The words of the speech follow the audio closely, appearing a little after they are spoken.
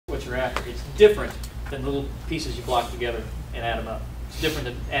what you're after. It's different than little pieces you block together and add them up. It's different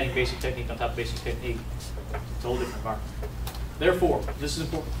than adding basic technique on top of basic technique. It's a whole different environment. Therefore, this is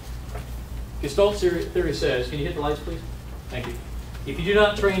important. Gestalt theory says, can you hit the lights, please? Thank you. If you do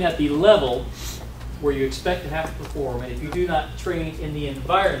not train at the level where you expect to have to perform, and if you do not train in the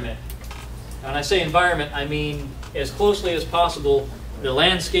environment, and when I say environment, I mean as closely as possible the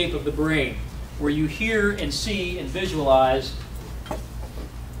landscape of the brain, where you hear and see and visualize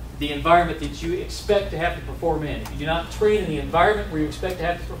the environment that you expect to have to perform in. If you do not train in the environment where you expect to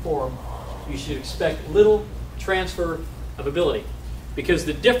have to perform, you should expect little transfer of ability, because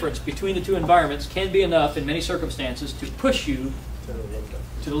the difference between the two environments can be enough in many circumstances to push you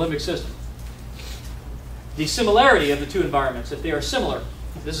to the limbic system. The similarity of the two environments, if they are similar,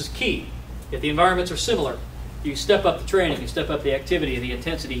 this is key. If the environments are similar, you step up the training, you step up the activity and the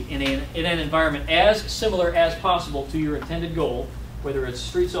intensity in an environment as similar as possible to your intended goal, whether it's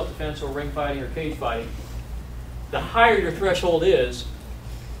street self-defense or ring fighting or cage fighting. The higher your threshold is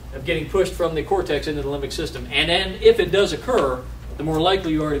of getting pushed from the cortex into the limbic system, and then if it does occur, the more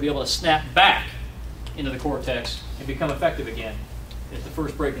likely you are to be able to snap back into the cortex and become effective again. It's the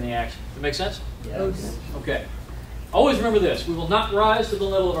first break in the action. Does that make sense? Yes. Okay. Always remember this. We will not rise to the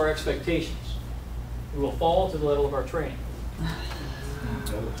level of our expectations. We will fall to the level of our training.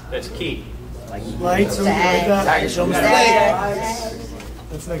 That's key. Lights. That's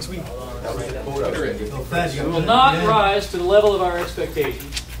next week. We will not rise to the level of our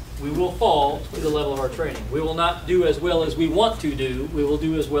expectations. We will fall to the level of our training. We will not do as well as we want to do. We will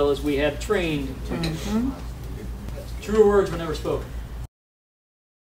do as well as we have trained to do. Truer words were never spoken.